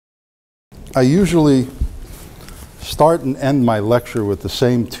I usually start and end my lecture with the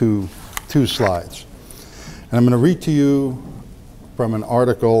same two slides. And I'm going to read to you from an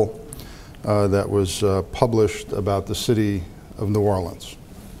article that was published about the city of New Orleans.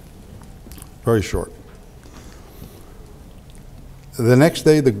 Very short. The next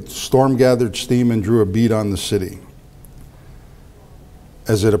day, the storm gathered steam and drew a bead on the city.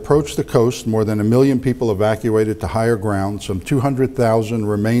 As it approached the coast, more than 1 million people evacuated to higher ground. Some 200,000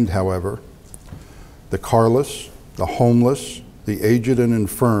 remained, however. The carless, the homeless, the aged and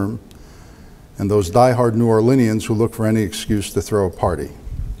infirm, and those die-hard New Orleanians who look for any excuse to throw a party.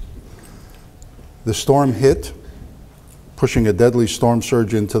 The storm hit, pushing a deadly storm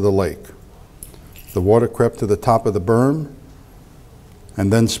surge into the lake. The water crept to the top of the berm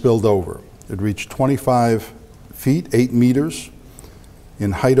and then spilled over. It reached 25 feet, 8 meters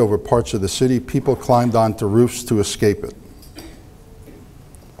in height over parts of the city. People climbed onto roofs to escape it.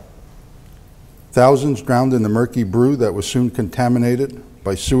 Thousands drowned in the murky brew that was soon contaminated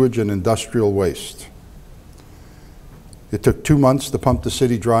by sewage and industrial waste. It took 2 months to pump the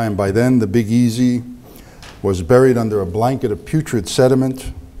city dry, and by then the Big Easy was buried under a blanket of putrid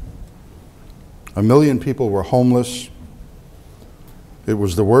sediment. 1 million people were homeless. It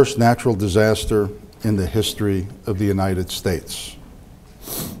was the worst natural disaster in the history of the United States.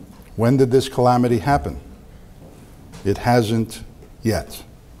 When did this calamity happen? It hasn't yet.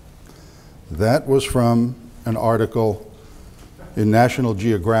 That was from an article in National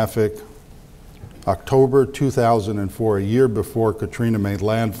Geographic, October 2004, a year before Katrina made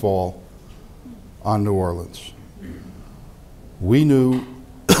landfall on New Orleans. We knew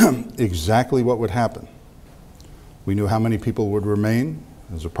exactly what would happen. We knew how many people would remain.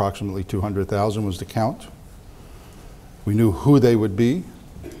 It was approximately 200,000 was the count. We knew who they would be.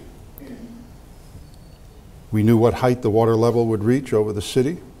 We knew what height the water level would reach over the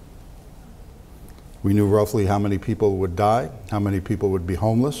city. We knew roughly how many people would die, how many people would be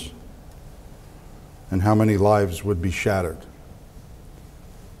homeless, and how many lives would be shattered.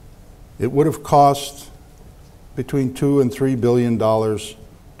 It would have cost between $2 and $3 billion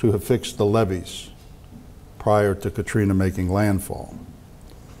to have fixed the levees prior to Katrina making landfall.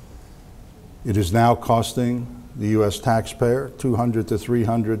 It is now costing the U.S. taxpayer $200 to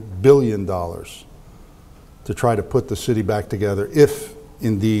 $300 billion to try to put the city back together, if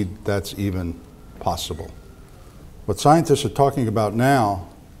indeed that's even possible. What scientists are talking about now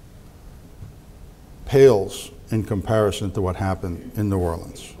pales in comparison to what happened in New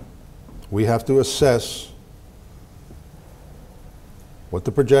Orleans. We have to assess what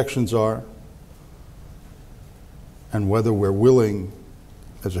the projections are and whether we're willing,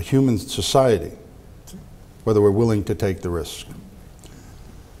 as a human society, whether we're willing to take the risk.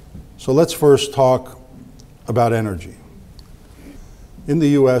 So let's first talk about energy. In the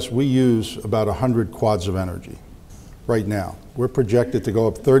US, we use about 100 quads of energy right now. We're projected to go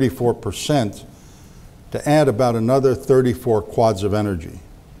up 34% to add about another 34 quads of energy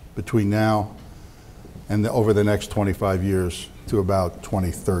between now and over the next 25 years to about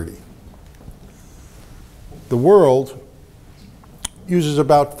 2030. The world uses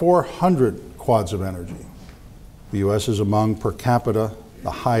about 400 quads of energy. The US is among, per capita,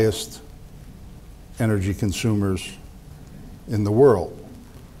 the highest energy consumers in the world.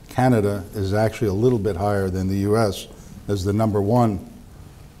 Canada is actually a little bit higher than the US as the #1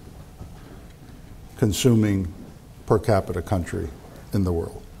 consuming per capita country in the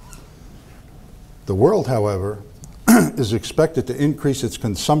world. The world, however, is expected to increase its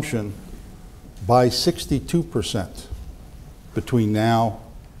consumption by 62% between now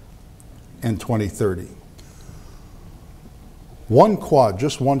and 2030. One quad,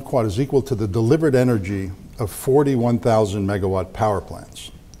 just one quad, is equal to the delivered energy of 41,000 megawatt power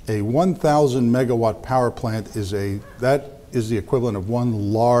plants. A 1,000 megawatt power plant is the equivalent of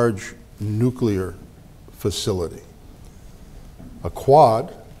one large nuclear facility. A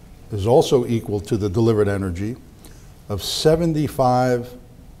quad is also equal to the delivered energy of 75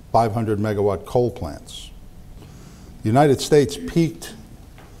 500 megawatt coal plants. The United States peaked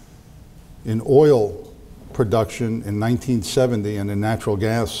in oil production in 1970 and in natural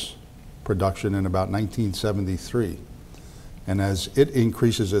gas production in about 1973. And as it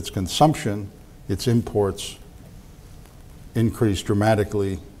increases its consumption, its imports increase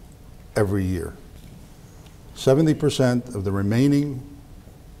dramatically every year. 70% of the remaining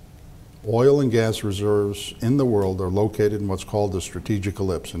oil and gas reserves in the world are located in what's called the strategic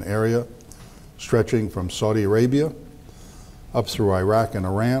ellipse, an area stretching from Saudi Arabia up through Iraq and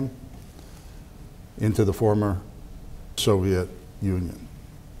Iran into the former Soviet Union.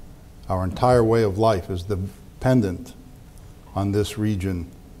 Our entire way of life is dependent on this region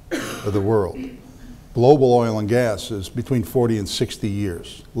of the world. Global oil and gas is between 40 and 60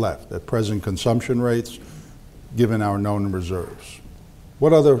 years left at present consumption rates, given our known reserves.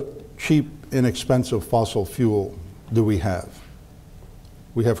 What other cheap, inexpensive fossil fuel do we have?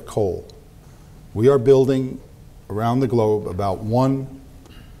 We have coal. We are building around the globe about one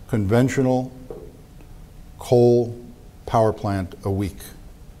conventional coal power plant a week.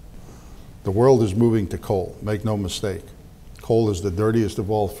 The world is moving to coal, make no mistake. Coal is the dirtiest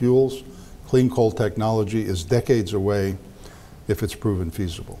of all fuels. Clean coal technology is decades away if it's proven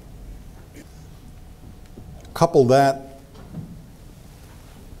feasible. Couple that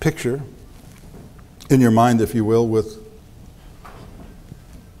picture in your mind, if you will, with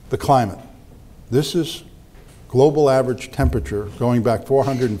the climate. This is global average temperature going back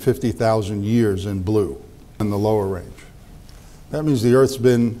 450,000 years in blue in the lower range. That means the Earth's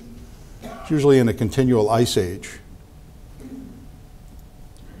been usually in a continual ice age.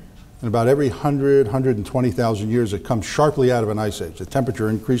 And about every 100, 120,000 years, it comes sharply out of an ice age. The temperature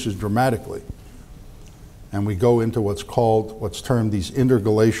increases dramatically. And we go into what's termed these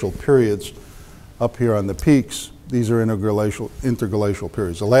interglacial periods. Up here on the peaks, these are interglacial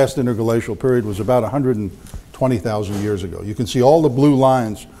periods. The last interglacial period was about 120,000 years ago. You can see all the blue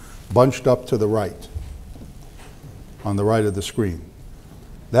lines bunched up to the right, on the right of the screen.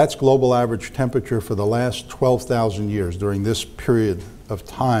 That's global average temperature for the last 12,000 years, during this period of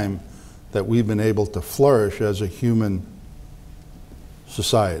time that we've been able to flourish as a human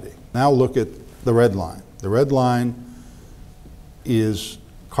society. Now look at the red line. The red line is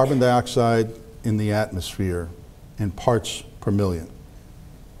carbon dioxide in the atmosphere in parts per million.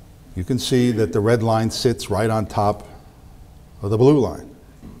 You can see that the red line sits right on top of the blue line.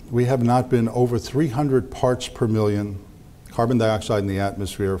 We have not been over 300 parts per million carbon dioxide in the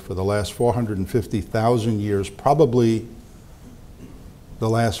atmosphere for the last 450,000 years, probably the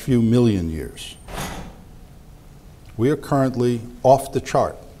last few million years. We are currently off the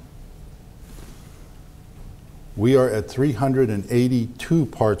chart. We are at 382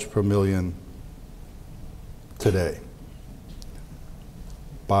 parts per million today.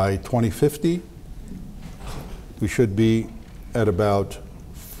 By 2050, we should be at about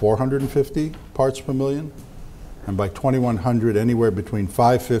 450 parts per million, and by 2100, anywhere between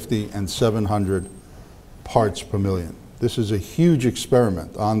 550 and 700 parts per million. This is a huge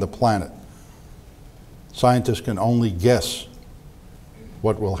experiment on the planet. Scientists can only guess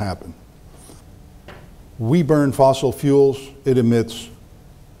what will happen. We burn fossil fuels, it emits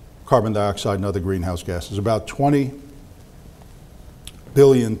carbon dioxide and other greenhouse gases. About 20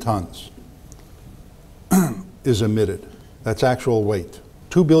 billion tons is emitted. That's actual weight.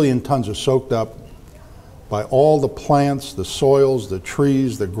 2 billion tons are soaked up by all the plants, the soils, the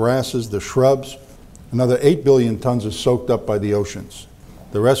trees, the grasses, the shrubs. Another 8 billion tons is soaked up by the oceans.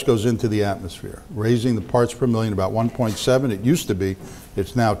 The rest goes into the atmosphere, raising the parts per million about 1.7. It used to be.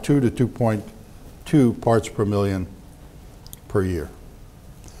 It's now 2 to 2.2 parts per million per year.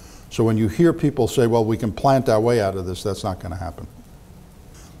 So when you hear people say, well, we can plant our way out of this, that's not going to happen.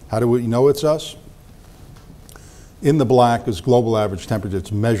 How do we know it's us? In the black is global average temperature.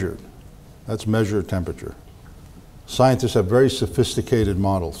 It's measured. That's measured temperature. Scientists have very sophisticated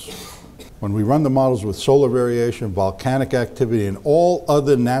models. When we run the models with solar variation, volcanic activity, and all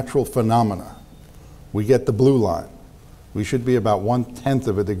other natural phenomena, we get the blue line. We should be about 1/10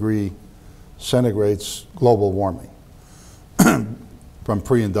 of a degree centigrade's global warming from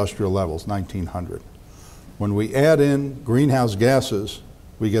pre-industrial levels, 1900. When we add in greenhouse gases,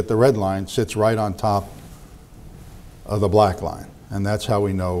 we get the red line, sits right on top of the black line. And that's how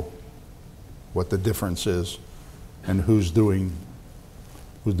we know what the difference is and who's doing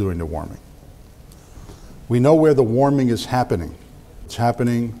the warming. We know where the warming is happening. It's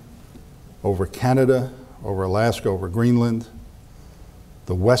happening over Canada, over Alaska, over Greenland,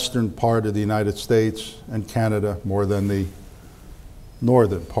 the western part of the United States and Canada, more than the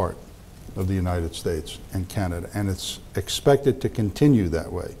northern part of the United States and Canada. And it's expected to continue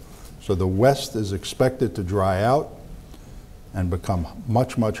that way. So the west is expected to dry out and become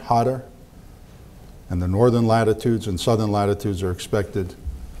much, much hotter. And the northern latitudes and southern latitudes are expected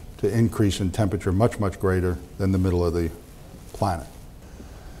to increase in temperature much, much greater than the middle of the planet.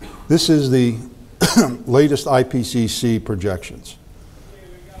 This is the latest IPCC projections.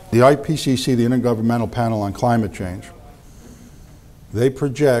 The IPCC, the Intergovernmental Panel on Climate Change, they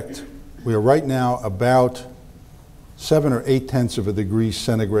project we are right now about 7 or 8/10 of a degree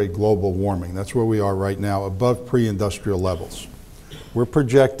centigrade global warming. That's where we are right now, above pre-industrial levels. We're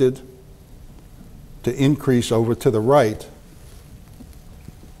projected to increase over to the right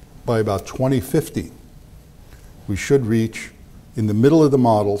by about 2050. We should reach, in the middle of the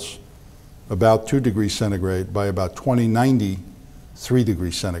models, about 2 degrees centigrade by about 2090, 3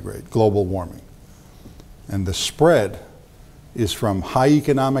 degrees centigrade, global warming. And the spread is from high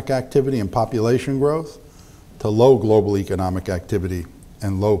economic activity and population growth to low global economic activity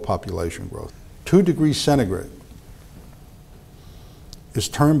and low population growth. 2 degrees centigrade is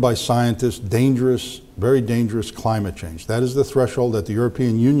termed by scientists dangerous, very dangerous climate change. That is the threshold that the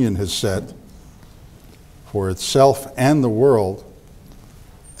European Union has set for itself and the world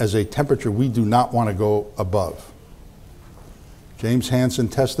as a temperature we do not want to go above. James Hansen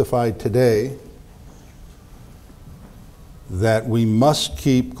testified today that we must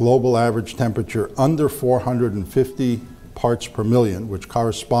keep global average temperature under 450 parts per million, which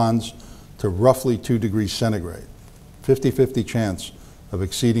corresponds to roughly 2 degrees centigrade. 50-50 chance of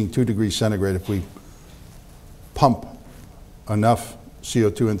exceeding 2 degrees centigrade if we pump enough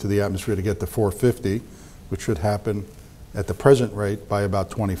CO2 into the atmosphere to get to 450, which should happen at the present rate by about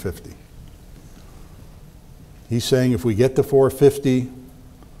 2050. He's saying if we get to 450,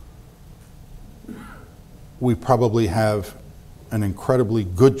 we probably have an incredibly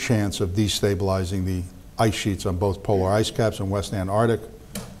good chance of destabilizing the ice sheets on both polar ice caps in West Antarctic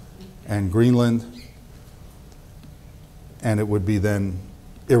and Greenland, and it would be then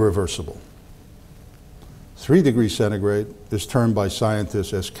irreversible. 3 degrees centigrade is termed by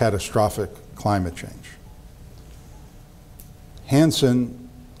scientists as catastrophic climate change. Hansen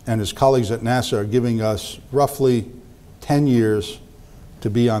and his colleagues at NASA are giving us roughly 10 years to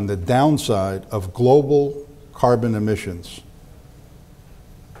be on the downside of global carbon emissions.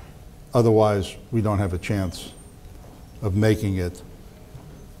 Otherwise, we don't have a chance of making it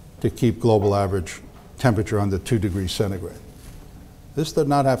to keep global average temperature under 2 degrees centigrade. This does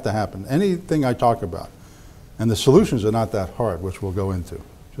not have to happen. Anything I talk about, and the solutions are not that hard, which we'll go into,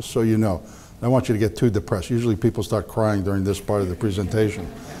 just so you know. I don't want you to get too depressed. Usually people start crying during this part of the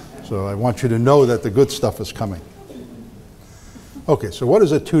presentation. So I want you to know that the good stuff is coming. Okay, so what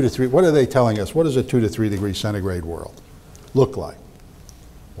is a 2 to 3, what are they telling us? What does a 2 to 3 degrees centigrade world look like?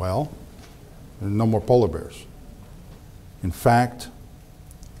 Well, there's no more polar bears. In fact,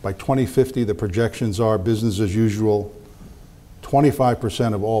 by 2050, the projections are business as usual.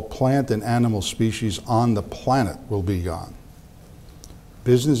 25% of all plant and animal species on the planet will be gone.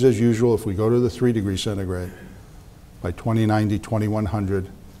 Business as usual, if we go to the 3 degrees centigrade, by 2090, 2100,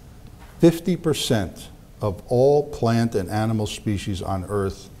 50% of all plant and animal species on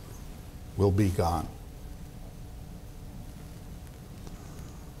Earth will be gone.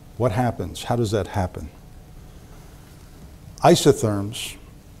 What happens? How does that happen? Isotherms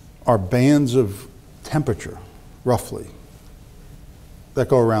are bands of temperature, roughly, that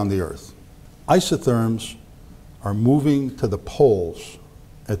go around the Earth. Isotherms are moving to the poles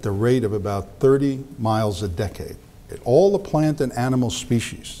at the rate of about 30 miles a decade. All the plant and animal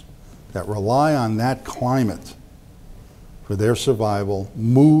species that rely on that climate for their survival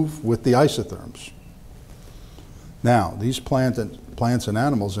move with the isotherms. Now, these plants and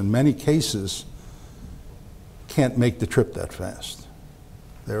animals, in many cases, can't make the trip that fast.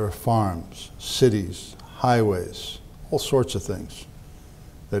 There are farms, cities, highways, all sorts of things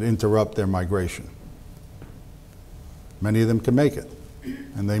that interrupt their migration. Many of them can make it,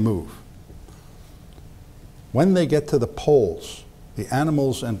 and they move. When they get to the poles, the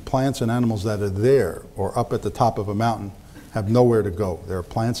animals and plants and animals that are there or up at the top of a mountain have nowhere to go. There are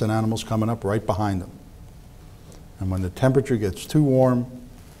plants and animals coming up right behind them. And when the temperature gets too warm,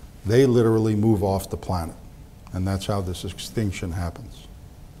 they literally move off the planet. And that's how this extinction happens.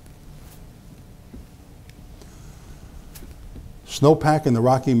 Snowpack in the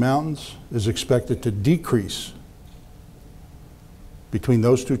Rocky Mountains is expected to decrease between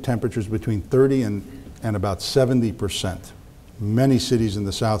those two temperatures between 30 and about 70%. Many cities in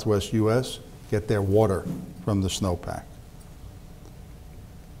the southwest U.S. get their water from the snowpack.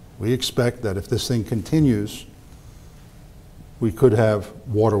 We expect that if this thing continues, we could have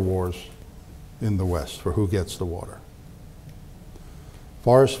water wars in the West for who gets the water.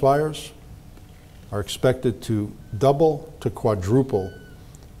 Forest fires are expected to double to quadruple,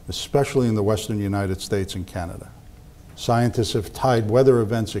 especially in the western United States and Canada. Scientists have tied weather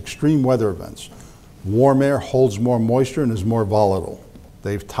events, extreme weather events. Warm air holds more moisture and is more volatile.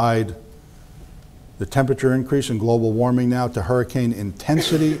 They've tied the temperature increase in global warming now to hurricane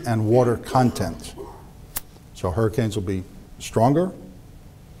intensity and water content. So hurricanes will be stronger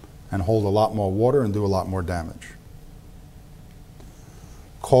and hold a lot more water and do a lot more damage.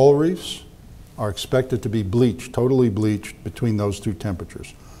 Coral reefs are expected to be bleached, totally bleached, between those two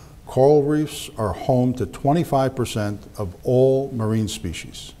temperatures. Coral reefs are home to 25% of all marine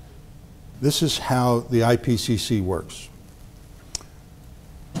species. This is how the IPCC works.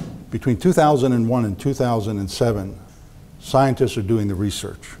 Between 2001 and 2007, scientists are doing the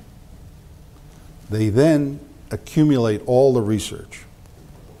research. They then accumulate all the research.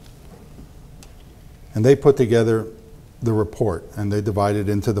 And they put together the report, and they divide it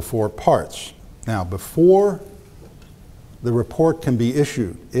into the 4 parts. Now, before the report can be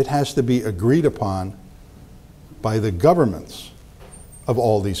issued, it has to be agreed upon by the governments of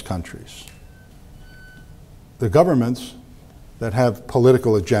all these countries. The governments that have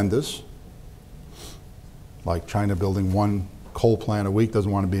political agendas, like China building 1 coal plant a week,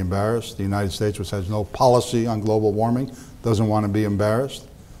 doesn't want to be embarrassed. The United States, which has no policy on global warming, doesn't want to be embarrassed.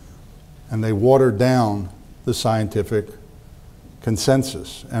 And they water down the scientific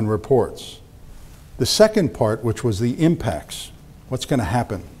consensus and reports. The second part, which was the impacts, what's going to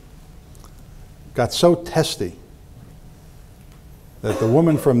happen, got so testy that the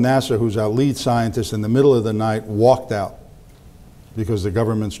woman from NASA, who's our lead scientist, in the middle of the night walked out because the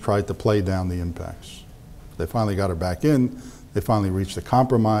governments tried to play down the impacts. They finally got her back in, they finally reached a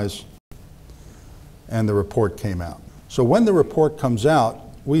compromise, and the report came out. So when the report comes out,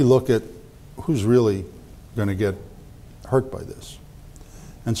 we look at who's really going to get hurt by this.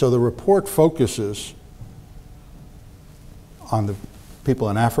 And so the report focuses on the people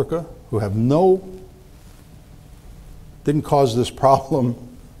in Africa who have didn't cause this problem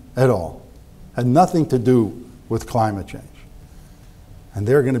at all, had nothing to do with climate change. And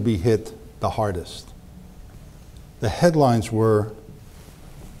they're going to be hit the hardest. The headlines were,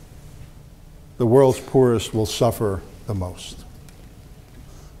 the world's poorest will suffer the most.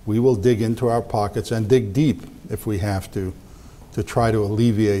 We will dig into our pockets and dig deep if we have to try to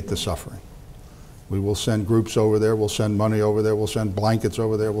alleviate the suffering. We will send groups over there, we'll send money over there, we'll send blankets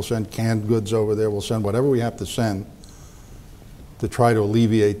over there, we'll send canned goods over there, we'll send whatever we have to send to try to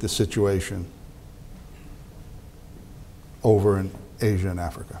alleviate the situation over in Asia and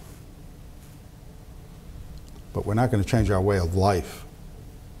Africa. But we're not going to change our way of life.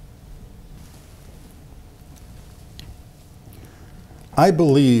 I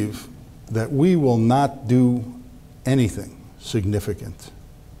believe that we will not do anything significant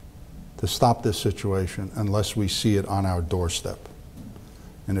to stop this situation unless we see it on our doorstep.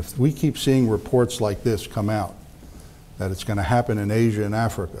 And if we keep seeing reports like this come out, that it's going to happen in Asia and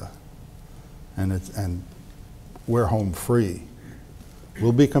Africa, and we're home free,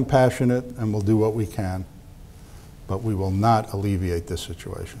 we'll be compassionate and we'll do what we can, but we will not alleviate this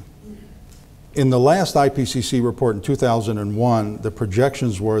situation. In the last IPCC report in 2001, the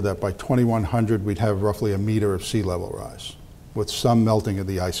projections were that by 2100 we'd have roughly 1 meter of sea level rise, with some melting of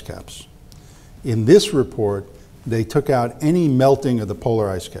the ice caps. In this report, they took out any melting of the polar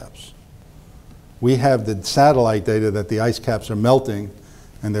ice caps. We have the satellite data that the ice caps are melting,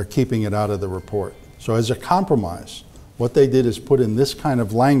 and they're keeping it out of the report. So as a compromise, what they did is put in this kind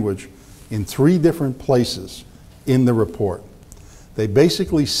of language in 3 different places in the report. They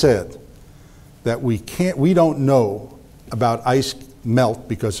basically said that we don't know about ice melt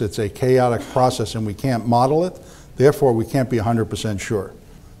because it's a chaotic process and we can't model it, therefore we can't be 100% sure.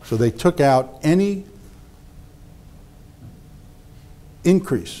 So they took out any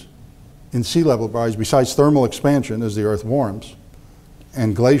increase in sea level rise besides thermal expansion as the Earth warms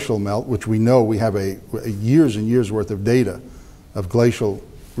and glacial melt, which we know we have a years and years worth of data of glacial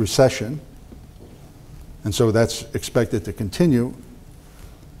recession, and so that's expected to continue.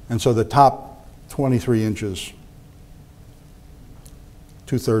 And so the top 23 inches,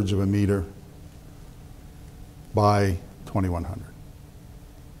 2/3 of a meter by 2100.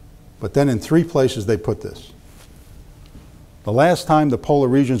 But then in 3 places they put this. The last time the polar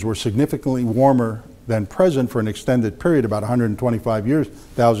regions were significantly warmer than present for an extended period, about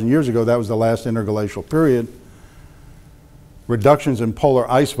 125,000 years ago, that was the last interglacial period, reductions in polar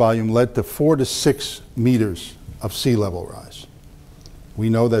ice volume led to 4 to 6 meters of sea level rise. We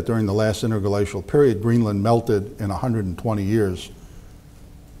know that during the last interglacial period, Greenland melted in 120 years,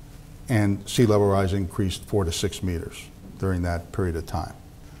 and sea level rise increased 4 to 6 meters during that period of time.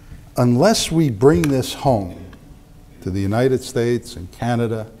 Unless we bring this home to the United States and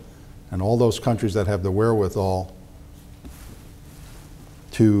Canada and all those countries that have the wherewithal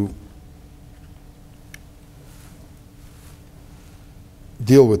to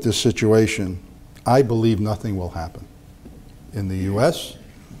deal with this situation, I believe nothing will happen in the US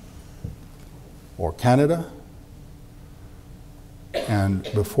or Canada, and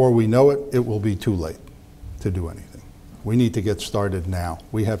before we know it, it will be too late to do anything. We need to get started now.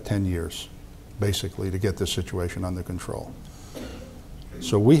 We have 10 years, basically, to get this situation under control.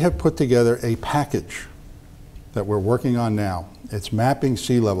 So we have put together a package that we're working on now. It's mapping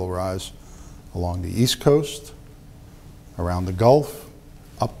sea level rise along the East Coast, around the Gulf,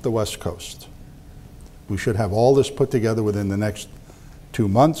 up the West Coast. We should have all this put together within the next 2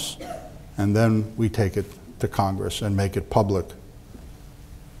 months, and then we take it to Congress and make it public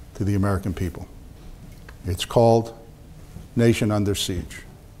to the American people. It's called Nation Under Siege.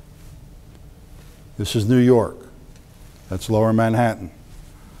 This is New York. That's Lower Manhattan.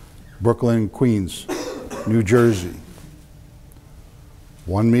 Brooklyn, Queens, New Jersey.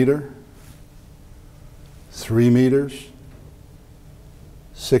 1 meter, 3 meters,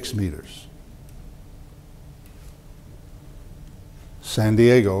 6 meters. San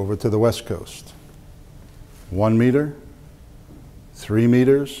Diego over to the West Coast. 1 meter, 3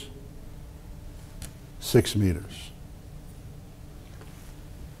 meters, 6 meters.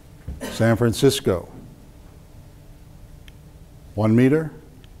 San Francisco, 1 meter,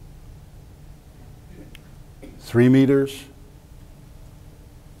 3 meters,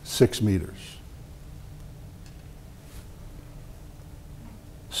 6 meters.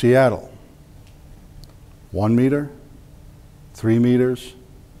 Seattle, 1 meter, 3 meters,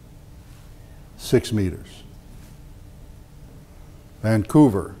 6 meters.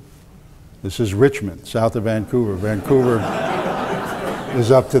 Vancouver, this is Richmond, south of Vancouver. Vancouver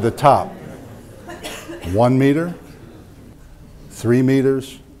is up to the top. 1 meter, 3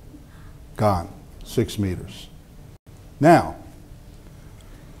 meters, gone, 6 meters. Now,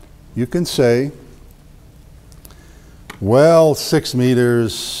 you can say, well, 6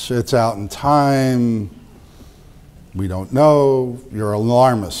 meters, it's out in time, we don't know, you're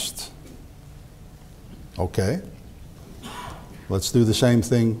alarmist. Okay, let's do the same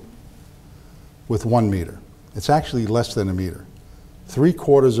thing with 1 meter. It's actually less than a meter.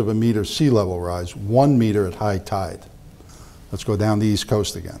 3/4 of a meter sea level rise, 1 meter at high tide. Let's go down the East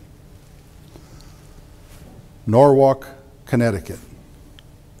Coast again. Norwalk, Connecticut.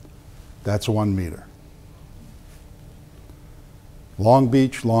 That's 1 meter. Long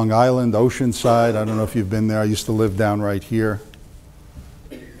Beach, Long Island, Oceanside, I don't know if you've been there, I used to live down right here.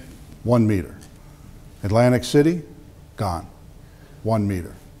 1 meter. Atlantic City, gone. 1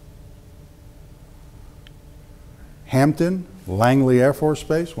 meter. Hampton, Langley Air Force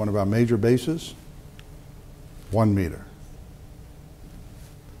Base, one of our major bases, 1 meter.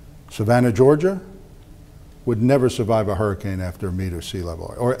 Savannah, Georgia, would never survive a hurricane after a meter sea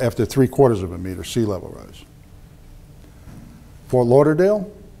level, or after 3/4 of a meter sea level rise. Fort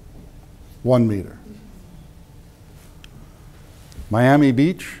Lauderdale, 1 meter. Miami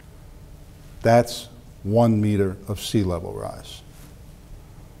Beach, that's 1 meter of sea level rise.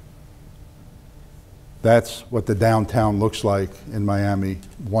 That's what the downtown looks like in Miami,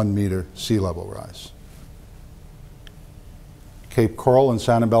 1 meter sea level rise. Cape Coral and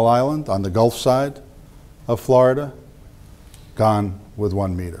Sanibel Island on the Gulf side of Florida, gone with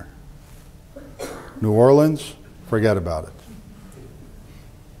 1 meter. New Orleans, forget about it.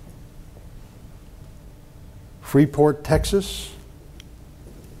 Freeport, Texas,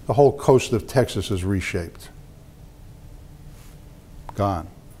 the whole coast of Texas is reshaped. Gone.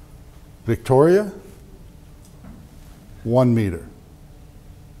 Victoria, 1 meter.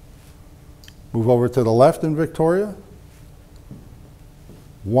 Move over to the left in Victoria,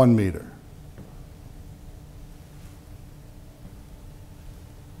 1 meter.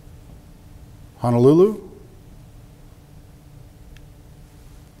 Honolulu,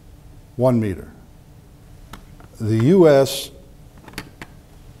 1 meter. The U.S.,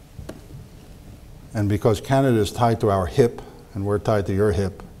 and because Canada is tied to our hip, and we're tied to your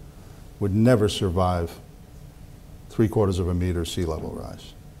hip, would never survive 3/4 of a meter sea level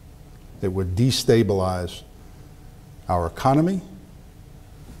rise. It would destabilize our economy.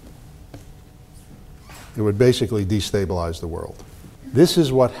 It would basically destabilize the world. This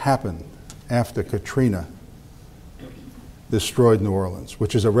is what happened after Katrina destroyed New Orleans,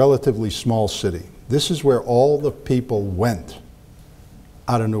 which is a relatively small city. This is where all the people went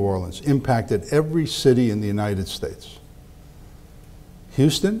out of New Orleans, impacted every city in the United States.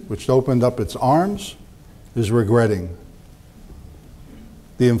 Houston, which opened up its arms, is regretting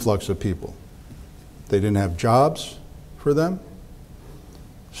the influx of people. They didn't have jobs for them,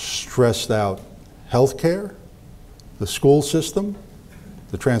 stressed out healthcare, the school system,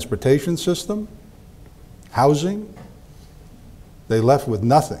 the transportation system, housing. They left with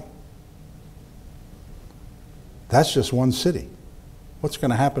nothing. That's just one city. What's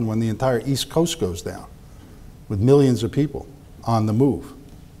going to happen when the entire East Coast goes down with millions of people on the move?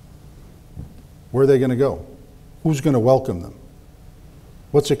 Where are they going to go? Who's going to welcome them?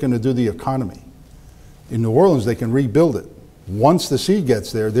 What's it going to do to the economy? In New Orleans, they can rebuild it. Once the sea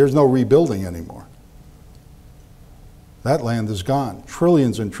gets there, there's no rebuilding anymore. That land is gone.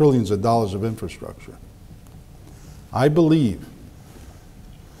 Trillions and trillions of dollars of infrastructure. I believe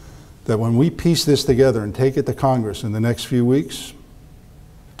that when we piece this together and take it to Congress in the next few weeks,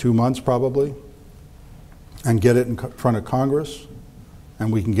 2 months probably, and get it in front of Congress,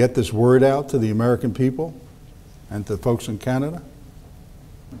 and we can get this word out to the American people and to folks in Canada,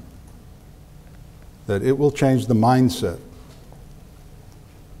 that it will change the mindset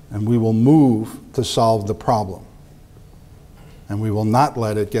and we will move to solve the problem. And we will not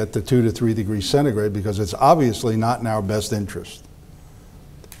let it get to 2 to 3 degrees centigrade, because it's obviously not in our best interest.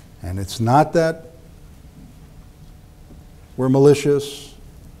 And it's not that we're malicious,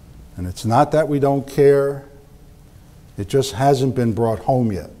 and it's not that we don't care. It just hasn't been brought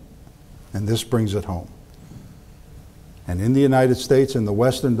home yet, and this brings it home. And in the United States, in the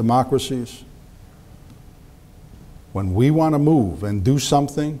Western democracies, when we want to move and do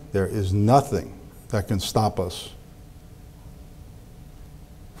something, there is nothing that can stop us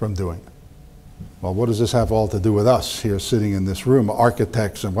from doing it. Well, what does this have all to do with us here sitting in this room,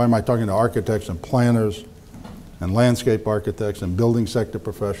 architects, and why am I talking to architects and planners and landscape architects and building sector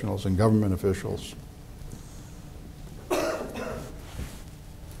professionals and government officials?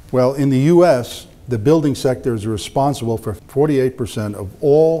 Well, in the US, the building sector is responsible for 48% of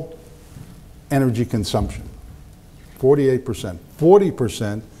all energy consumption. 48%.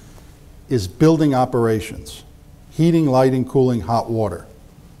 40% is building operations, heating, lighting, cooling, hot water.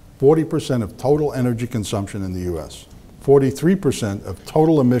 40% of total energy consumption in the US. 43% of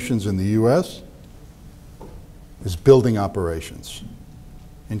total emissions in the US is building operations.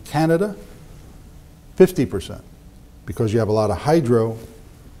 In Canada, 50%, because you have a lot of hydro.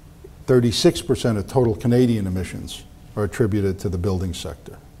 36% of total Canadian emissions are attributed to the building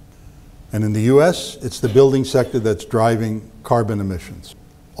sector. And in the US, it's the building sector that's driving carbon emissions.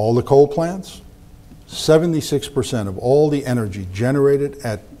 All the coal plants, 76% of all the energy generated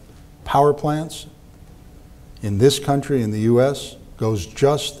at power plants in this country, in the US, goes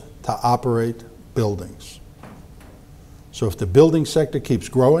just to operate buildings. So if the building sector keeps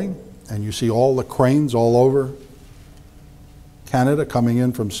growing, and you see all the cranes all over Canada coming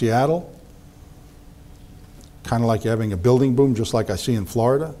in from Seattle, kind of like you're having a building boom, just like I see in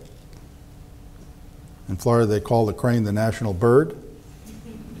Florida. In Florida, they call the crane the national bird.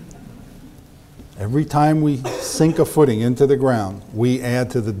 Every time we sink a footing into the ground, we add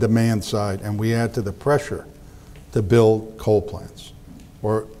to the demand side, and we add to the pressure to build coal plants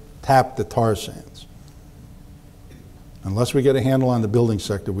or tap the tar sands. Unless we get a handle on the building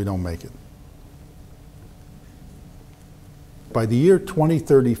sector, we don't make it. By the year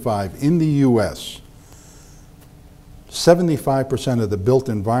 2035, in the US, 75% of the built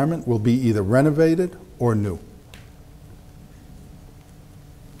environment will be either renovated or new.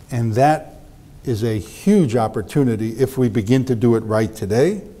 And that is a huge opportunity. If we begin to do it right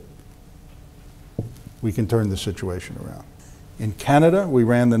today, we can turn the situation around. In Canada, we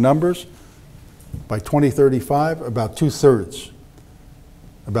ran the numbers. By 2035, about two-thirds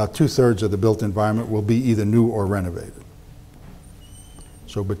of the built environment will be either new or renovated.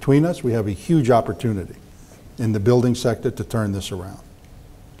 So between us, we have a huge opportunity in the building sector to turn this around.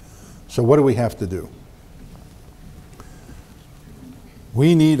 So what do we have to do?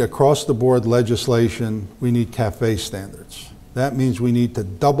 We need across-the-board legislation. We need CAFE standards. That means we need to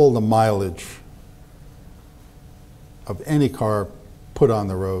double the mileage of any car put on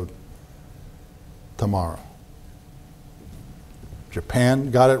the road tomorrow.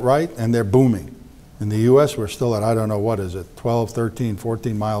 Japan got it right, and they're booming. In the US, we're still at, I don't know, what is it, 12, 13,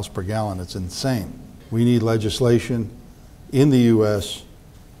 14 miles per gallon. It's insane. We need legislation in the US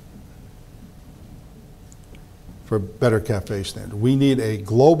for better CAFE standard. We need a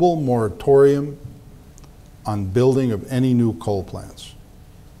global moratorium on building of any new coal plants.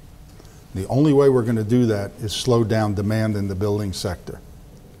 The only way we're going to do that is slow down demand in the building sector.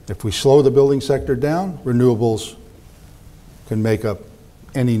 If we slow the building sector down, renewables can make up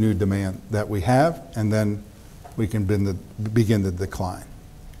any new demand that we have, and then we can begin the decline.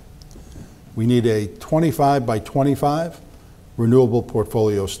 We need a 25 by 25 renewable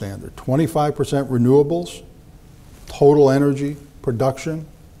portfolio standard. 25% renewables, total energy production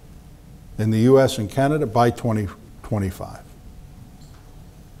in the US and Canada by 2025.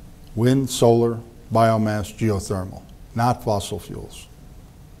 Wind, solar, biomass, geothermal, not fossil fuels.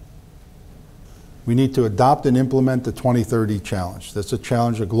 We need to adopt and implement the 2030 challenge. That's a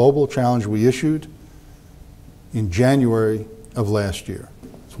challenge, a global challenge we issued in January of last year.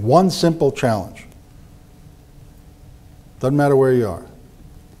 It's one simple challenge. Doesn't matter where you are.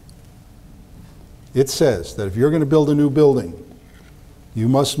 It says that if you're going to build a new building, you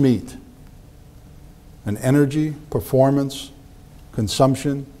must meet an energy, performance,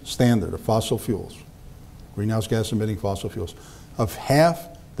 consumption standard of fossil fuels, greenhouse gas emitting fossil fuels, of half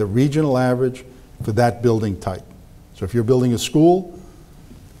the regional average for that building type. So if you're building a school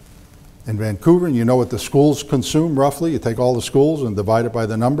in Vancouver and you know what the schools consume roughly, you take all the schools and divide it by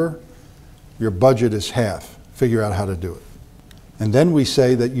the number, your budget is half. Figure out how to do it. And then we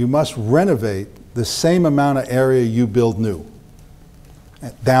say that you must renovate the same amount of area you build new,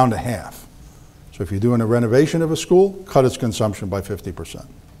 down to half. So if you're doing a renovation of a school, cut its consumption by 50%.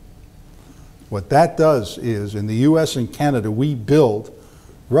 What that does is, in the US and Canada, we build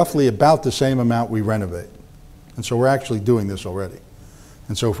roughly about the same amount we renovate. And so we're actually doing this already.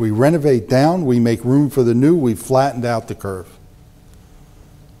 And so if we renovate down, we make room for the new, we've flattened out the curve.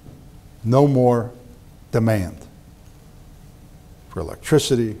 No more demand for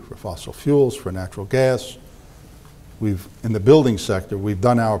electricity, for fossil fuels, for natural gas. In the building sector, we've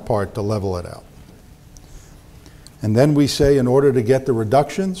done our part to level it out. And then we say, in order to get the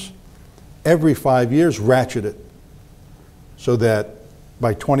reductions, every 5 years, ratchet it so that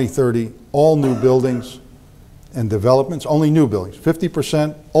by 2030, all new buildings and developments, only new buildings,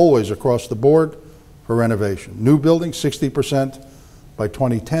 50% always across the board for renovation. New buildings, 60% by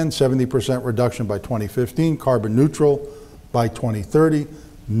 2010, 70% reduction by 2015, carbon neutral by 2030,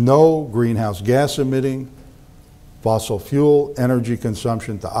 no greenhouse gas emitting fossil fuel energy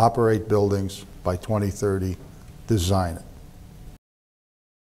consumption to operate buildings by 2030, design it.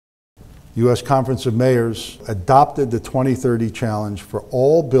 U.S. Conference of Mayors adopted the 2030 challenge for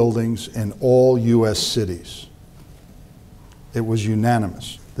all buildings in all U.S. cities. It was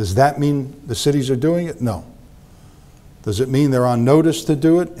unanimous. Does that mean the cities are doing it? No. Does it mean they're on notice to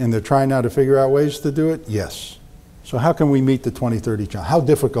do it and they're trying now to figure out ways to do it? Yes. So how can we meet the 2030 challenge? How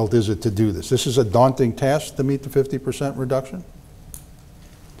difficult is it to do this? This is a daunting task to meet the 50% reduction.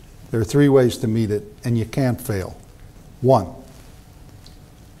 There are 3 ways to meet it, and you can't fail. 1,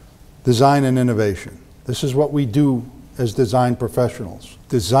 design and innovation. This is what we do as design professionals.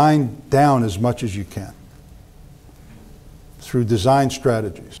 Design down as much as you can through design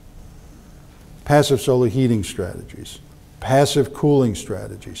strategies, passive solar heating strategies, passive cooling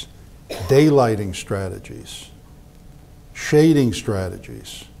strategies, daylighting strategies, shading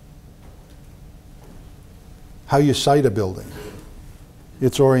strategies, how you site a building,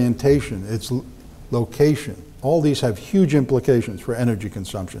 its orientation, its location. All these have huge implications for energy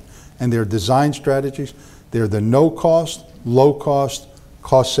consumption. And they're design strategies. They're the no-cost, low-cost,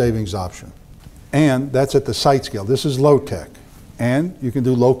 cost-savings option. And that's at the site scale. This is low-tech. And you can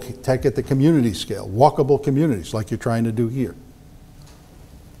do low-tech at the community scale, walkable communities like you're trying to do here.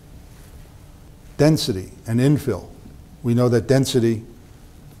 Density and infill. We know that density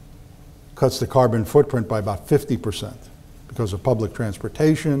cuts the carbon footprint by about 50% because of public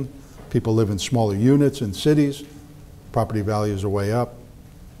transportation. People live in smaller units in cities. Property values are way up.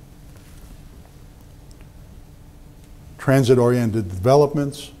 Transit-oriented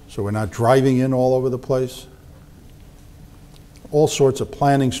developments, so we're not driving in all over the place. All sorts of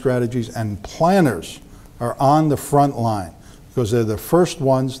planning strategies, and planners are on the front line because they're the first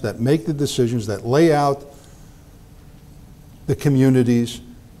ones that make the decisions, that lay out the communities,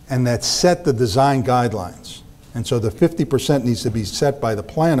 and that set the design guidelines. And so the 50% needs to be set by the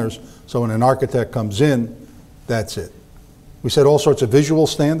planners, so when an architect comes in, that's it. We set all sorts of visual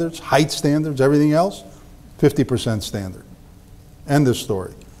standards, height standards, everything else, 50% standard. End of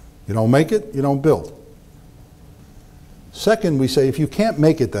story. You don't make it, you don't build. Second, we say if you can't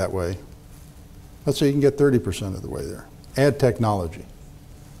make it that way, let's say you can get 30% of the way there. Add technology.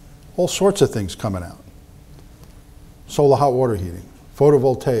 All sorts of things coming out. Solar hot water heating,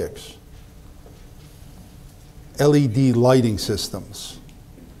 photovoltaics, LED lighting systems,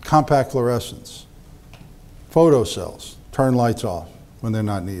 compact fluorescents, photo cells, turn lights off when they're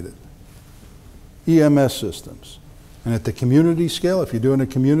not needed, EMS systems. And at the community scale, if you're doing a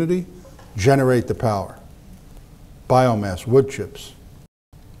community, generate the power. Biomass, wood chips,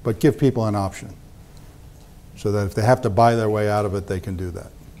 but give people an option so that if they have to buy their way out of it, they can do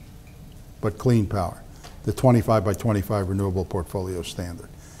that. But clean power, the 25 by 25 renewable portfolio standard.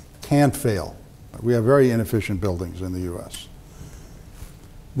 Can't fail. We have very inefficient buildings in the US.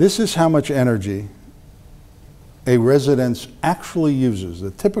 This is how much energy a residence actually uses,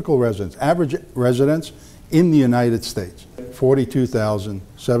 the typical residence, average residence in the United States,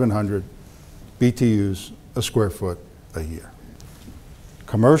 42,700 BTUs a square foot a year.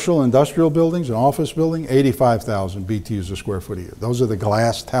 Commercial, industrial buildings, an office building, 85,000 BTUs a square foot a year. Those are the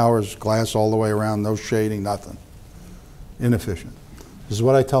glass towers, glass all the way around, no shading, nothing. Inefficient. This is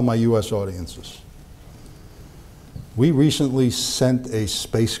what I tell my US audiences. We recently sent a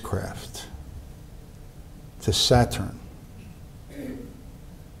spacecraft to Saturn,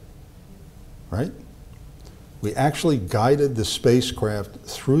 right? We actually guided the spacecraft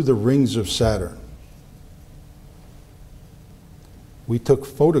through the rings of Saturn. We took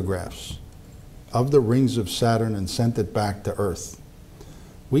photographs of the rings of Saturn and sent it back to Earth.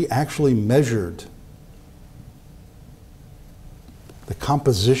 We actually measured the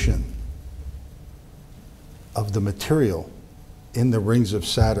composition of the material in the rings of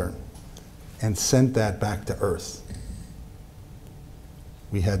Saturn and sent that back to Earth.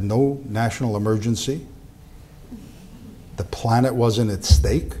 We had no national emergency. The planet wasn't at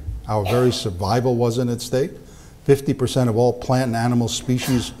stake. Our very survival wasn't at stake. 50% of all plant and animal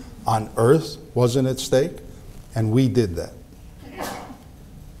species on Earth wasn't at stake, and we did that.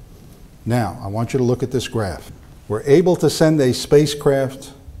 Now, I want you to look at this graph. We're able to send a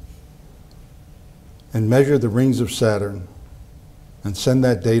spacecraft and measure the rings of Saturn and send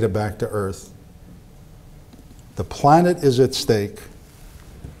that data back to Earth. The planet is at stake.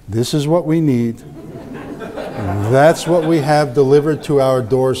 This is what we need. That's what we have delivered to our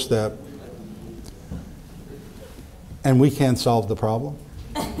doorstep. And we can't solve the problem.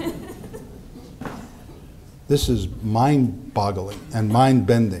 This is mind-boggling and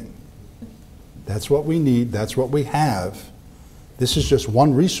mind-bending. That's what we need. That's what we have. This is just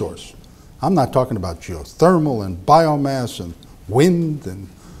one resource. I'm not talking about geothermal and biomass and wind and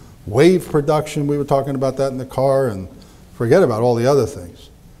wave production. We were talking about that in the car, and forget about all the other things.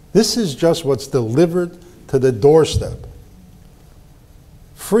 This is just what's delivered to the doorstep.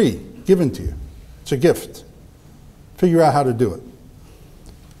 Free, given to you. It's a gift. Figure out how to do it.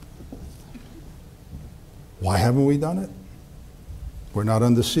 Why haven't we done it? We're not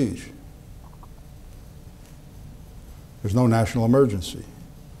under siege. There's no national emergency.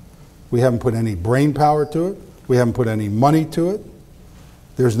 We haven't put any brain power to it. We haven't put any money to it.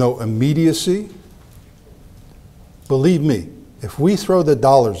 There's no immediacy. Believe me, if we throw the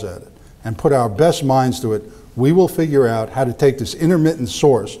dollars at it and put our best minds to it, we will figure out how to take this intermittent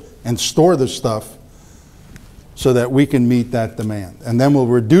source and store the stuff so that we can meet that demand. And then we'll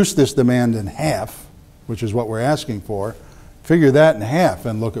reduce this demand in half, which is what we're asking for. Figure that in half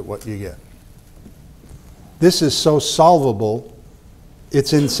and look at what you get. This is so solvable,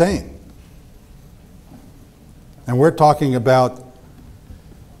 it's insane. And we're talking about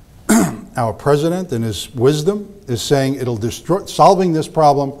our president in his wisdom is saying it'll destroy, solving this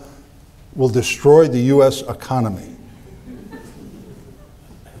problem will destroy the US economy.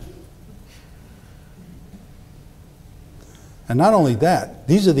 And not only that,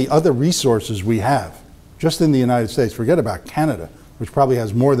 these are the other resources we have just in the United States. Forget about Canada, which probably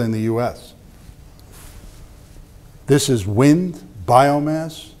has more than the US. This is wind,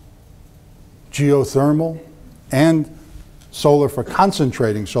 biomass, geothermal, and solar for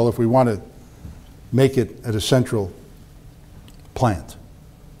concentrating solar if we want to make it at a central plant.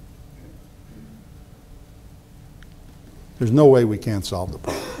 There's no way we can't solve the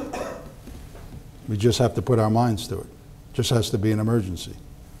problem. We just have to put our minds to it. It just has to be an emergency.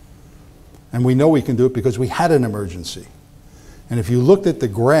 And we know we can do it because we had an emergency. And if you looked at the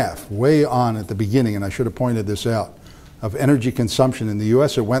graph way on at the beginning, and I should have pointed this out, of energy consumption in the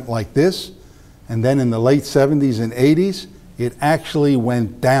US, it went like this, and then in the late 70s and 80s, it actually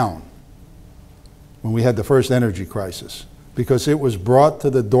went down when we had the first energy crisis, because it was brought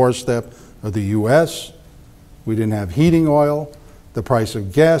to the doorstep of the US. We didn't have heating oil, the price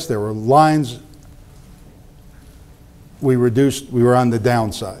of gas, there were lines. We were on the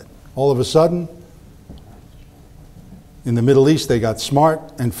downside. All of a sudden, in the Middle East, they got smart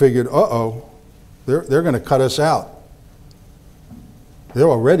and figured, uh-oh, they're going to cut us out.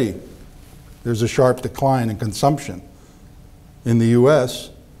 There's a sharp decline in consumption. In the US,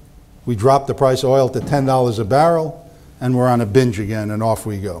 we dropped the price of oil to $10 a barrel, and we're on a binge again, and off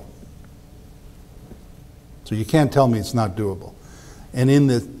we go. So you can't tell me it's not doable. And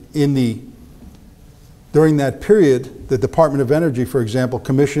during that period, the Department of Energy, for example,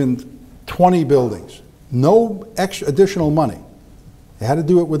 commissioned 20 buildings. No extra additional money. They had to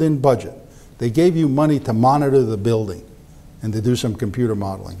do it within budget. They gave you money to monitor the building and to do some computer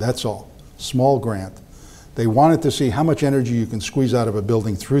modeling. That's all. Small grant. They wanted to see how much energy you can squeeze out of a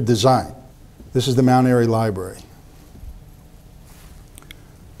building through design. This is the Mount Airy Library.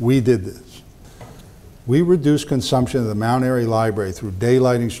 We did this. We reduced consumption of the Mount Airy Library through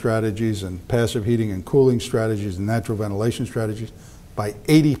daylighting strategies and passive heating and cooling strategies and natural ventilation strategies by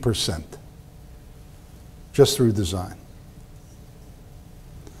 80%, just through design.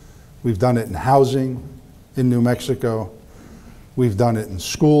 We've done it in housing in New Mexico. We've done it in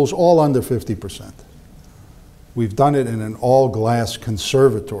schools, all under 50%. We've done it in an all-glass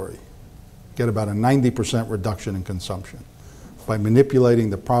conservatory. Get about a 90% reduction in consumption by manipulating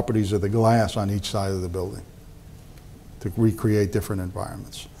the properties of the glass on each side of the building. to recreate different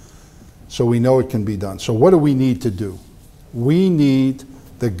environments. So we know it can be done. So what do we need to do? We need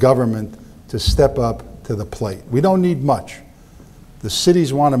the government to step up to the plate. We don't need much. The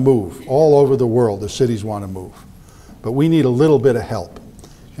cities want to move. All over the world, the cities want to move. But we need a little bit of help.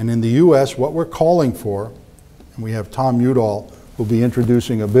 And in the US, what we're calling for, and we have Tom Udall who will be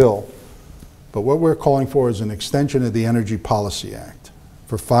introducing a bill, but what we're calling for is an extension of the Energy Policy Act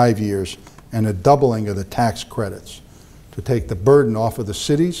for 5 years and a doubling of the tax credits to take the burden off of the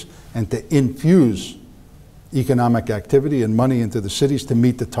cities and to infuse economic activity and money into the cities to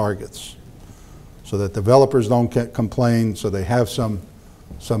meet the targets so that developers don't complain, so they have some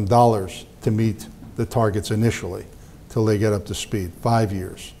dollars to meet the targets initially till they get up to speed. 5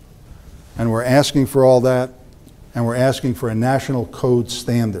 years. And we're asking for all that, and we're asking for a national code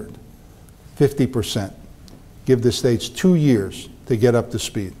standard, 50%. Give the states 2 years to get up to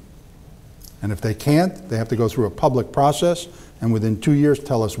speed. And if they can't, they have to go through a public process, and within 2 years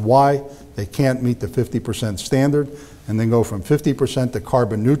tell us why they can't meet the 50% standard, and then go from 50% to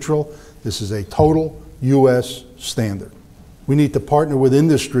carbon neutral. This is a total US standard. We need to partner with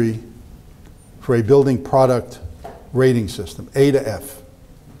industry for a building product rating system, A to F.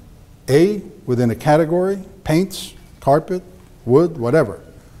 A, within a category, paints, carpet, wood, whatever.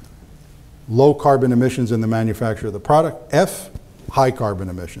 Low carbon emissions in the manufacture of the product. F, high carbon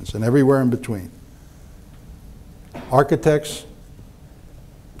emissions, and everywhere in between. Architects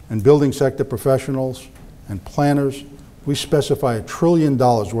and building sector professionals and planners, we specify $1 trillion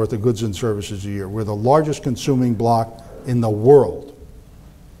worth of goods and services a year. We're the largest consuming bloc in the world.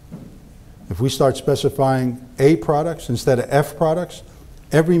 If we start specifying A products instead of F products,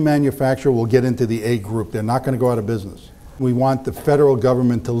 every manufacturer will get into the A group. They're not going to go out of business. We want the federal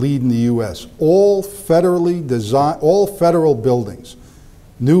government to lead in the US. All federal buildings,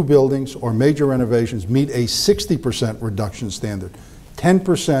 new buildings or major renovations meet a 60% reduction standard,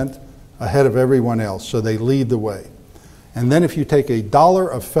 10% ahead of everyone else, so they lead the way. And then if you take $1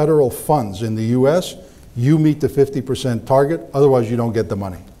 of federal funds in the US, you meet the 50% target, otherwise you don't get the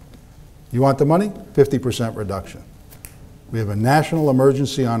money. You want the money? 50% reduction. We have a national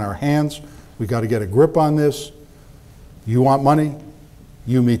emergency on our hands. We've got to get a grip on this. You want money?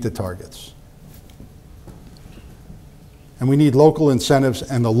 You meet the targets. And we need local incentives,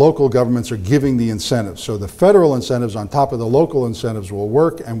 and the local governments are giving the incentives. So the federal incentives on top of the local incentives will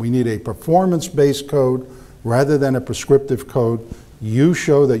work, and we need a performance-based code rather than a prescriptive code. You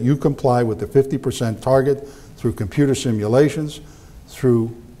show that you comply with the 50% target through computer simulations,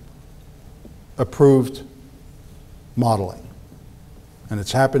 through approved modeling. And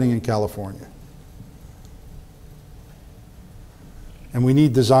it's happening in California. And we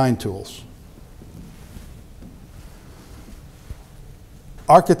need design tools.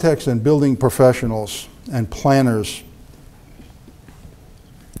 Architects and building professionals and planners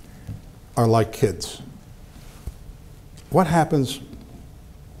are like kids. What happens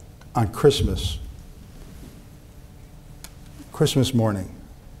on Christmas morning?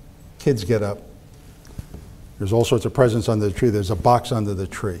 Kids get up. There's all sorts of presents under the tree. There's a box under the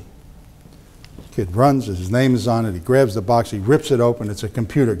tree. Kid runs, his name is on it, he grabs the box, he rips it open, it's a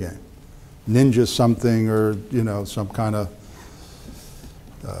computer game. Ninja something, or some kind of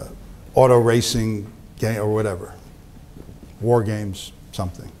auto racing game or whatever. War games,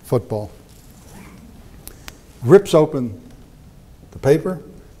 something, football. Rips open the paper,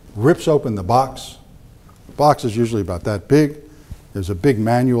 rips open the box. The box is usually about that big. There's a big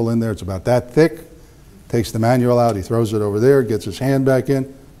manual in there, it's about that thick. Takes the manual out, he throws it over there, gets his hand back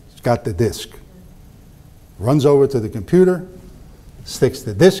in, he's got the disc. Runs over to the computer, sticks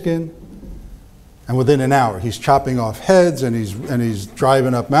the disc in, and within an hour he's chopping off heads and he's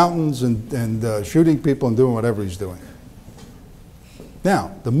driving up mountains and shooting people and doing whatever he's doing.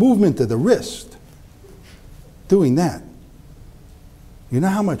 Now, the movement of the wrist, doing that, you know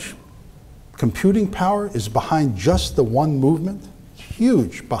how much computing power is behind just the one movement?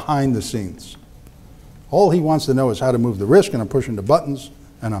 Huge behind the scenes. All he wants to know is how to move the wrist, and I'm pushing the buttons,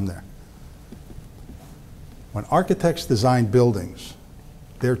 and I'm there. When architects design buildings,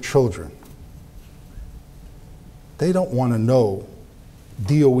 they're children. They don't want to know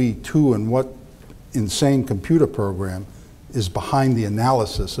DOE2 and what insane computer program is behind the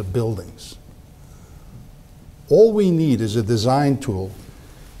analysis of buildings. All we need is a design tool,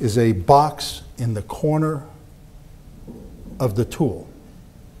 is a box in the corner of the tool.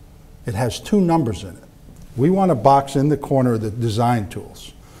 It has 2 numbers in it. We want a box in the corner of the design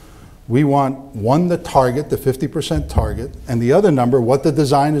tools. We want one, the target, the 50% target, and the other number, what the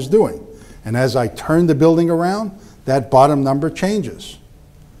design is doing. And as I turn the building around, that bottom number changes.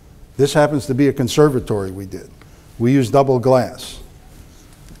 This happens to be a conservatory we did. we use double glass.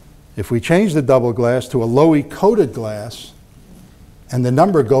 If we change the double glass to a low-E coated glass, and the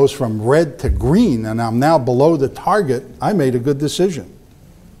number goes from red to green, and I'm now below the target, I made a good decision.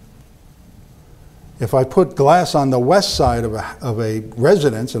 If I put glass on the west side of a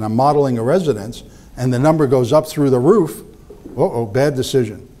residence, and I'm modeling a residence, and the number goes up through the roof, uh-oh, bad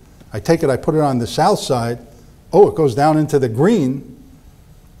decision. I take it, I put it on the south side, oh, it goes down into the green.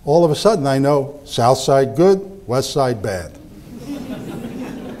 All of a sudden I know south side good, west side bad.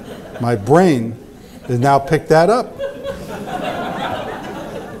 My brain has now picked that up.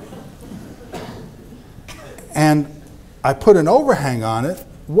 And I put an overhang on it,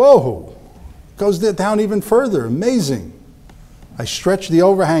 whoa, goes down even further, amazing. I stretch the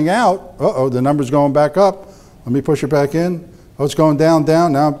overhang out, uh-oh, the number's going back up. Let me push it back in. Oh, it's going down,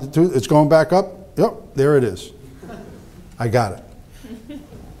 down, now it's going back up. Yep, there it is. I got it.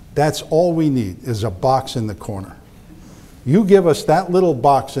 That's all we need is a box in the corner. You give us that little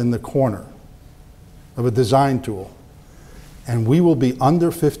box in the corner of a design tool, and we will be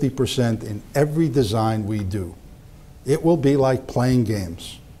under 50% in every design we do. It will be like playing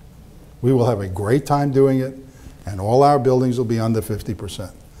games. We will have a great time doing it, and all our buildings will be under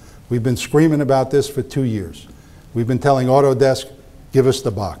 50%. We've been screaming about this for 2 years. We've been telling Autodesk, give us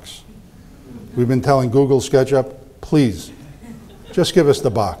the box. We've been telling Google SketchUp, please, just give us the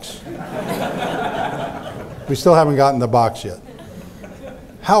box. We still haven't gotten the box yet.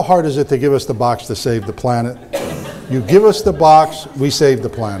 How hard is it to give us the box to save the planet? You give us the box, we save the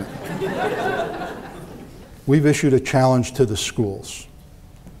planet. We've issued a challenge to the schools.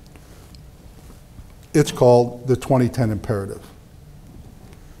 It's called the 2010 Imperative.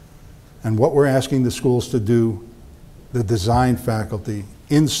 And what we're asking the schools to do, the design faculty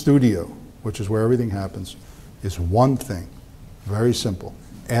in studio, which is where everything happens, is one thing, very simple.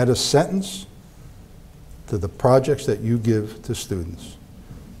 Add a sentence to the projects that you give to students.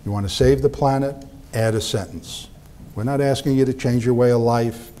 You want to save the planet, add a sentence. We're not asking you to change your way of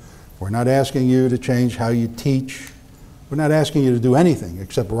life. We're not asking you to change how you teach. We're not asking you to do anything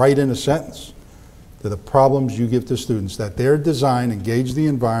except write in a sentence to the problems you give to students, that their design engage the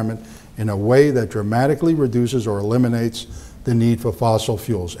environment in a way that dramatically reduces or eliminates the need for fossil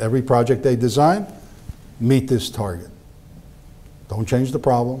fuels. Every project they design, meet this target. Don't change the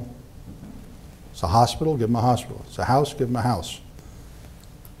problem. It's a hospital, give them a hospital. It's a house, give them a house.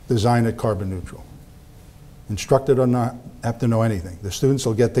 Design it carbon neutral. Instructor does not have to know anything. The students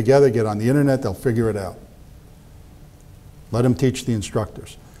will get together, get on the internet, they'll figure it out. Let them teach the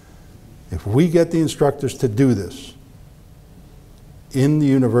instructors. If we get the instructors to do this in the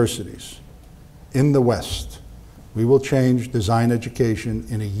universities, in the West, we will change design education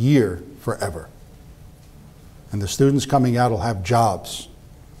in a year forever. And the students coming out will have jobs,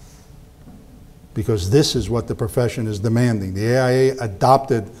 because this is what the profession is demanding. The AIA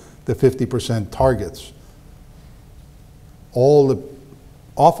adopted the 50% targets. All the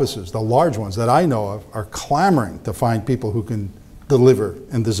offices, the large ones that I know of, are clamoring to find people who can deliver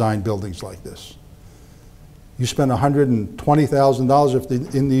and design buildings like this. You spend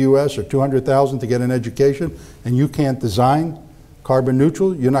 $120,000 in the US or $200,000 to get an education, and you can't design carbon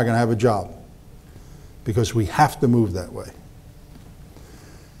neutral, you're not going to have a job, because we have to move that way.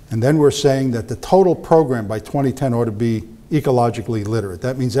 And then we're saying that the total program by 2010 ought to be ecologically literate.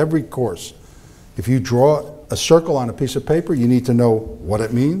 That means every course, if you draw a circle on a piece of paper, you need to know what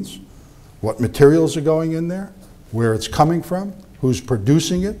it means, what materials are going in there, where it's coming from, who's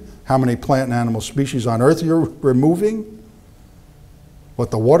producing it, how many plant and animal species on Earth you're removing,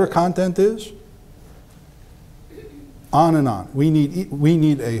 what the water content is, on and on. We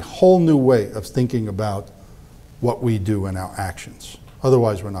need a whole new way of thinking about what we do and our actions.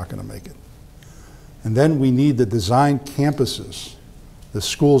 Otherwise, we're not going to make it. And then we need the design campuses, the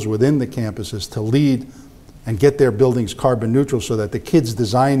schools within the campuses, to lead and get their buildings carbon neutral, so that the kids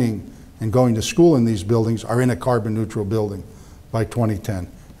designing and going to school in these buildings are in a carbon neutral building by 2010.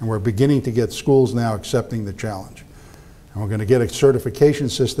 And we're beginning to get schools now accepting the challenge. And we're going to get a certification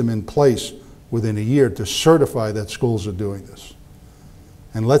system in place within a year to certify that schools are doing this.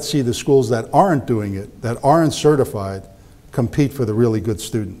 And let's see the schools that aren't doing it, that aren't certified, compete for the really good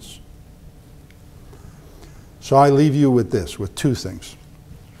students. So I leave you with this, with two things.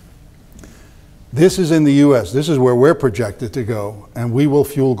 This is in the US, this is where we're projected to go, and we will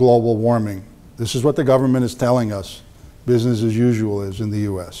fuel global warming. This is what the government is telling us business as usual is in the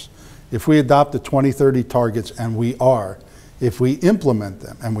US. If we adopt the 2030 targets, and we are, if we implement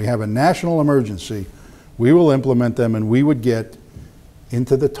them, and we have a national emergency, we will implement them, and we would get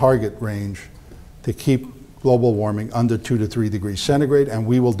into the target range to keep global warming under 2 to 3 degrees centigrade, and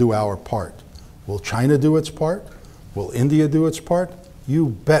we will do our part. Will China do its part? Will India do its part? You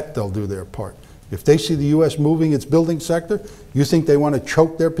bet they'll do their part. If they see the U.S. moving its building sector, you think they want to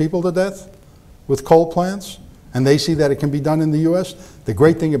choke their people to death with coal plants? And they see that it can be done in the U.S.? The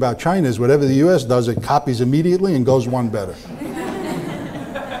great thing about China is whatever the U.S. does, it copies immediately and goes one better.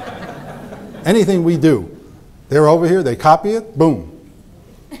 Anything we do, they're over here, they copy it, boom.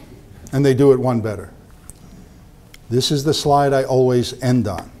 And they do it one better. This is the slide I always end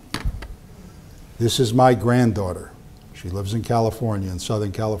on. This is my granddaughter. She lives in California, in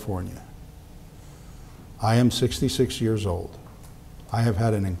Southern California. I am 66 years old. I have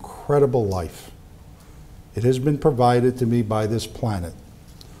had an incredible life. It has been provided to me by this planet.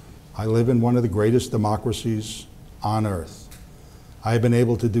 I live in one of the greatest democracies on earth. I have been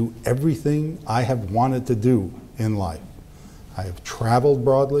able to do everything I have wanted to do in life. I have traveled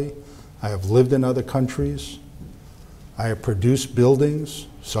broadly. I have lived in other countries. I have produced buildings,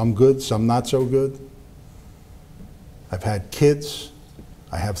 some good, some not so good. I've had kids.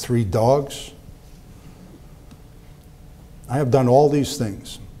 I have 3 dogs. I have done all these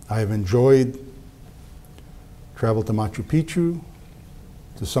things. I have enjoyed travel to Machu Picchu,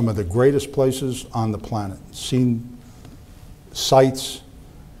 to some of the greatest places on the planet, seen sights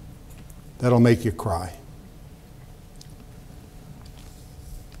that'll make you cry.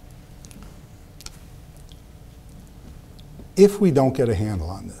 If we don't get a handle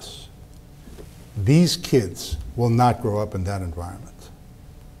on this, these kids will not grow up in that environment.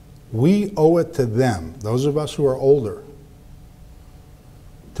 We owe it to them, those of us who are older,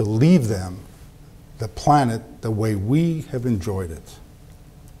 to leave them the planet the way we have enjoyed it.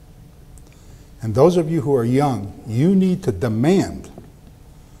 And those of you who are young, you need to demand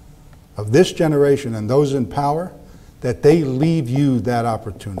of this generation and those in power that they leave you that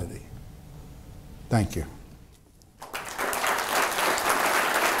opportunity. Thank you.